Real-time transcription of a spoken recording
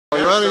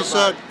Ready,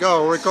 set,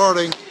 go.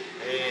 Recording.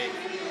 Hey,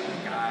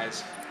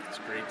 guys. It's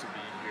great to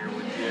be here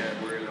with you.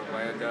 We're in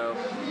Orlando.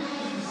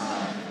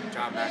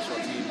 John Maxwell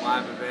Team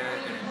Live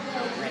Event,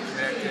 and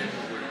reconnected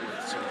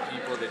with some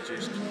people that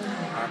just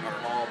are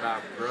all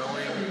about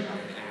growing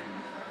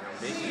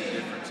and making a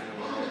difference in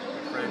the world.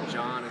 My friend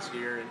John is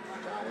here, and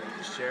John, will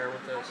you share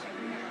with us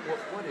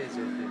what is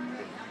it that you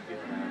get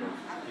out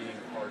of being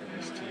part of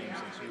this team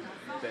since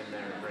you've been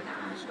there right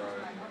from the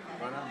start?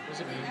 What does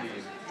it mean to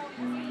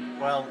you?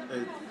 Well,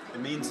 it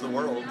means the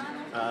world.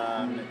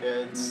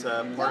 It's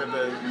part of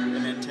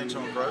an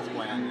intentional growth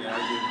plan. You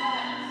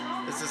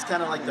know, this is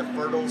kind of like the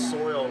fertile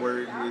soil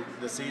where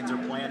the seeds are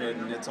planted,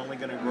 and it's only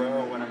going to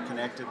grow when I'm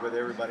connected with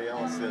everybody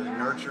else. The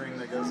nurturing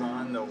that goes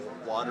on, the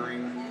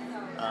watering,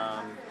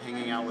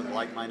 hanging out with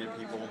like-minded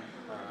people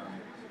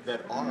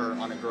that are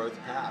on a growth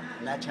path,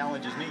 and that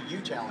challenges me.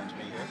 You challenge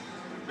me.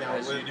 You know,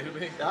 you do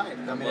me. I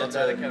mean, it's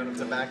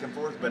a back and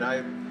forth, but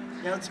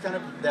you know, it's kind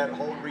of that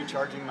whole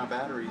recharging my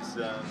batteries.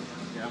 You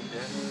know.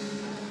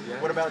 Yeah.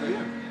 What about you?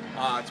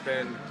 It's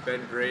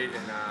been great,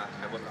 and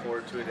I look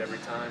forward to it every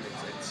time.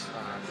 It's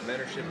the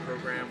mentorship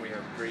program. We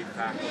have great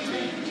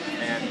faculty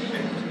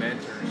and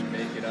mentors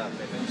make it up,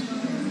 and it's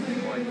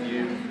people like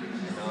you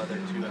and the other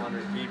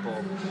 200 people.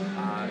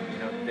 You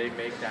know, they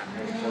make that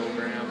whole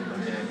program,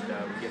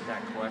 and we get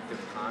that collective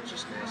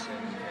consciousness,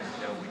 and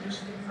you know, we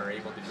just are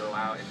able to go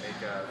out and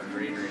make a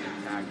greater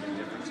impact and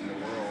difference in the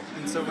world.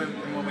 And so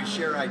when we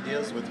share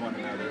ideas with one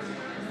another,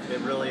 it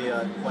really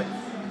like.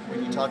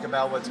 When you talk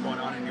about what's going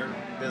on in your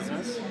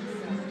business,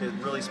 it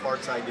really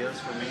sparks ideas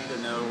for me to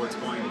know what's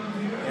going.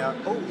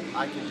 Oh,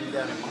 I can do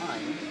that in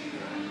mine.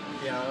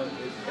 You know,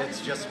 it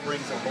just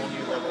brings a whole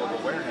new level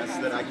of awareness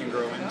that I can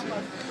grow into.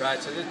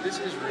 Right. So this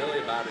is really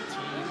about a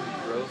team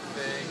growth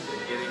thing, and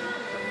getting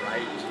the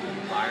right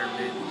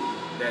environment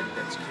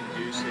that's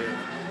conducive,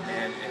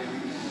 and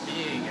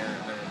being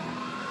an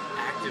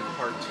active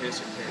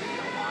participant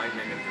in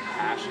alignment of your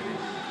passion and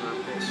your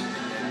purpose,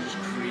 and then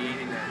just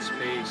creating that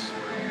space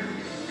where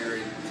your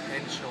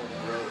intentional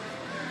growth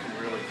can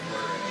really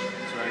flourish.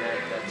 So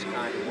that's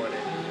kind of what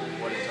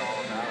it's all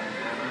about.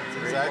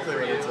 That's exactly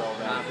what it's all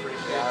about. I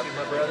appreciate you,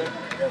 my brother.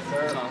 Yes,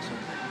 sir. That's awesome.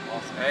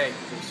 Hey,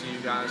 we'll see you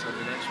guys on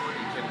the next one.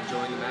 You can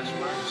join the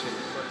mastermind.